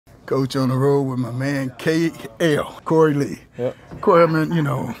Coach on the road with my man KL, Korey Lee. Yep. Korey, man,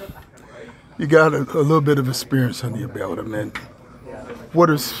 you got a little bit of experience under your belt. I mean, what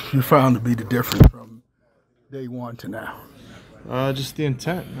has you found to be the difference from day one to now? Just the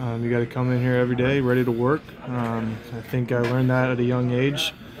intent. You got to come in here every day ready to work. I think I learned that at a young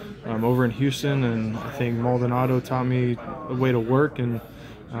age over in Houston, and I think Maldonado taught me a way to work, and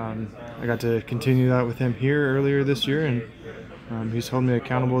I got to continue that with him here earlier this year, and he's held me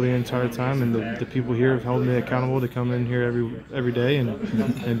accountable the entire time, and the people here have held me accountable to come in here every day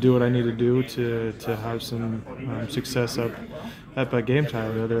and do what I need to do to have some success up at game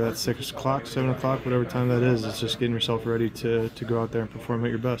time, whether that's 6 o'clock, 7 o'clock, whatever time that is. It's just getting yourself ready to go out there and perform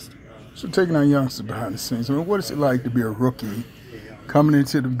at your best. So taking our youngsters behind the scenes, I mean, what is it like to be a rookie coming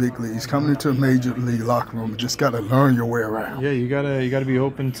into the big leagues, coming into a major league locker room? You just got to learn your way around. Yeah, you gotta be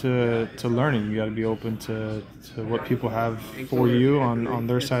open to learning. You gotta be open to what people have for you on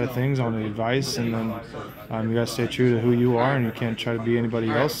their side of things, on the advice, and then you gotta stay true to who you are, and you can't try to be anybody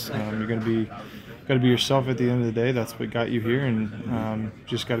else. You're gotta be yourself at the end of the day. That's what got you here, and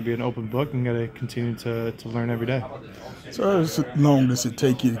just gotta be an open book and gotta continue to learn every day. So how long does it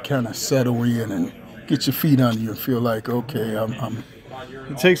take you to kind of settle in and get your feet under you and feel like, okay, I'm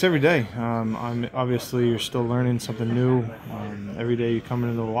It takes every day. Obviously, you're still learning something new every day you come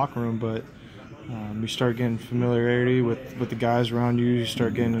into the locker room, but you start getting familiarity with the guys around you. You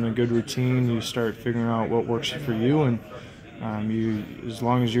start getting in a good routine. You start figuring out what works for you, and as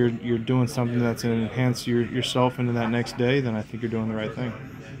long as you're doing something that's going to enhance yourself into that next day, then I think you're doing the right thing.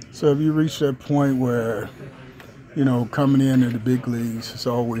 So have you reached that point where, coming into the big leagues, it's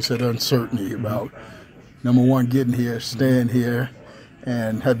always that uncertainty about, number one, getting here, staying here,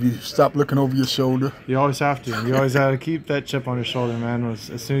 and have you stopped looking over your shoulder? You always have to. You always have to keep that chip on your shoulder, man.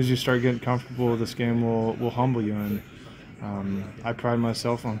 As soon as you start getting comfortable, this game will humble you. And I pride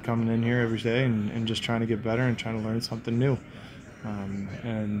myself on coming in here every day and just trying to get better and trying to learn something new.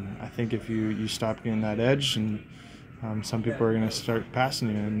 And I think if you stop getting that edge, and some people are going to start passing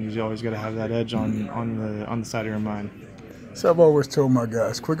you, and you always got to have that edge on the side of your mind. So I've always told my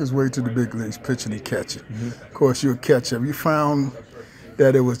guys, quickest way to the big leagues, pitching and catching. Of course, you're a catcher. Have you found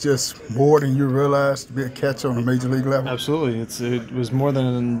that it was just more than you realized to be a catcher on a major league level? Absolutely. It was more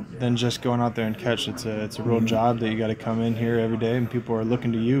than just going out there and catch. It's a real job that you got to come in here every day, and people are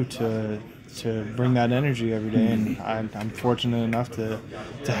looking to you to bring that energy every day. And I'm fortunate enough to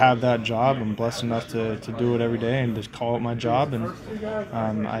have that job. I'm blessed enough to do it every day and just call it my job. And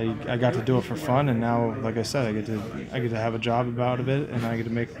I got to do it for fun. And now, like I said, I get to have a job out of it, and I get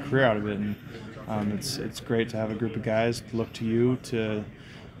to make a career out of it. And it's great to have a group of guys look to you to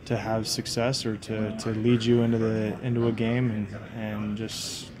have success or to lead you into a game and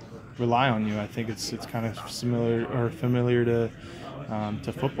just rely on you. I think it's kind of familiar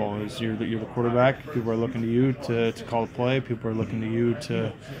to football. Is you're the quarterback. People are looking to you to call the play. People are looking to you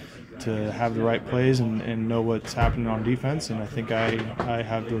to have the right plays and know what's happening on defense. And I think I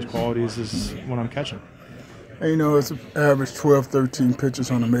have those qualities when I'm catching. And, it's an average 12, 13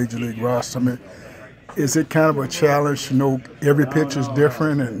 pitchers on a major league roster. I mean, is it kind of a challenge to know every pitcher is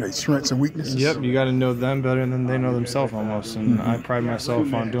different and their strengths and weaknesses? Yep, you got to know them better than they know themselves almost. And I pride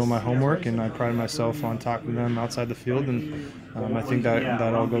myself on doing my homework, and I pride myself on talking to them outside the field, and I think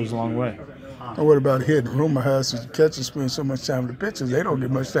that all goes a long way. And what about hitting? Rumor has the catchers spend so much time with the pitchers, they don't get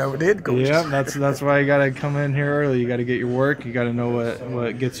much time with the head coaches. Yeah, that's why you got to come in here early. You got to get your work. You got to know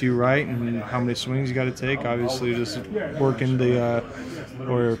what gets you right and how many swings you got to take. Obviously, just working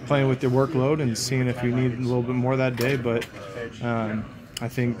or playing with your workload and seeing if you need a little bit more that day. But I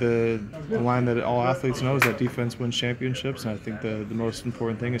think the line that all athletes know is that defense wins championships, and I think the most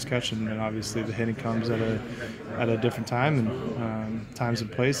important thing is catching. And obviously, the hitting comes at a different time and times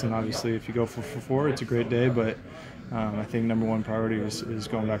and place. And obviously, if you go for 4, it's a great day. But I think number one priority is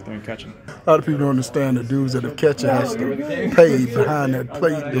going back there and catching. A lot of people don't understand the dudes that the catcher has to pay behind that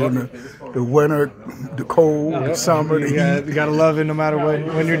plate during the winter, the cold, the summer, the heat. You got to love it no matter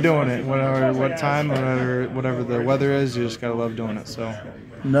when you're doing it, what time, whatever the weather is. You just got to love doing it. So.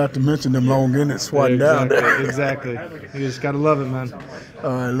 Not to mention them long innings swatting down there. Exactly. You just got to love it, man. All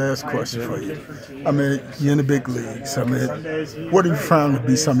right, last question for you. I mean, you're in the big leagues. I mean, what have you found to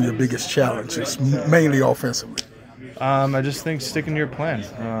be some of your biggest challenges, mainly offensively? I just think sticking to your plan.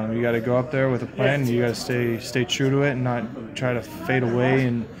 You got to go up there with a plan. You got to stay true to it and not try to fade away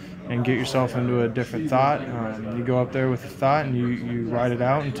and get yourself into a different thought. You go up there with a thought and you ride it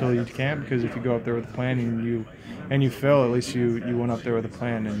out until you can't, because if you go up there with a plan and you fail, at least you went up there with a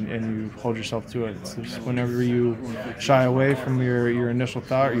plan and you hold yourself to it. It's just whenever you shy away from your initial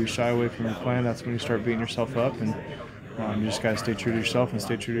thought or you shy away from your plan, that's when you start beating yourself up. And You just got to stay true to yourself and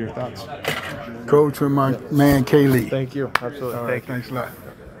stay true to your thoughts. Coach, with my man, Korey Lee. Thank you. Absolutely. All right, thanks a lot.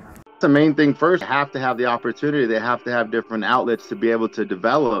 The main thing first, they have to have the opportunity. They have to have different outlets to be able to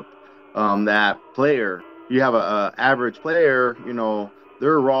develop that player. You have a average player, you know,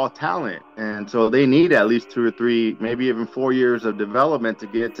 they're raw talent, and so they need at least 2 or 3, maybe even 4 years of development to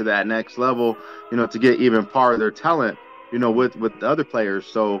get to that next level, you know, to get even part of their talent, you know, with the other players.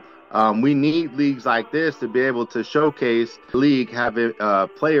 So we need leagues like this to be able to showcase the league, having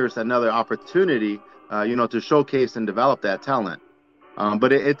players another opportunity, you know, to showcase and develop that talent.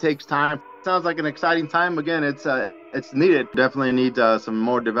 But it takes time. Sounds like an exciting time. Again, it's needed. Definitely need some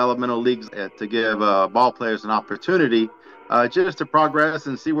more developmental leagues to give ball players an opportunity just to progress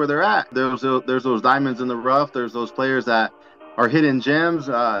and see where they're at. There's those diamonds in the rough. There's those players that are hidden gems.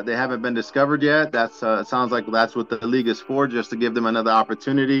 They haven't been discovered yet. That's sounds like that's what the league is for, just to give them another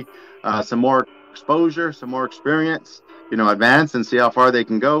opportunity, some more exposure, some more experience, you know, advance and see how far they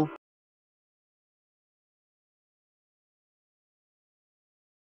can go.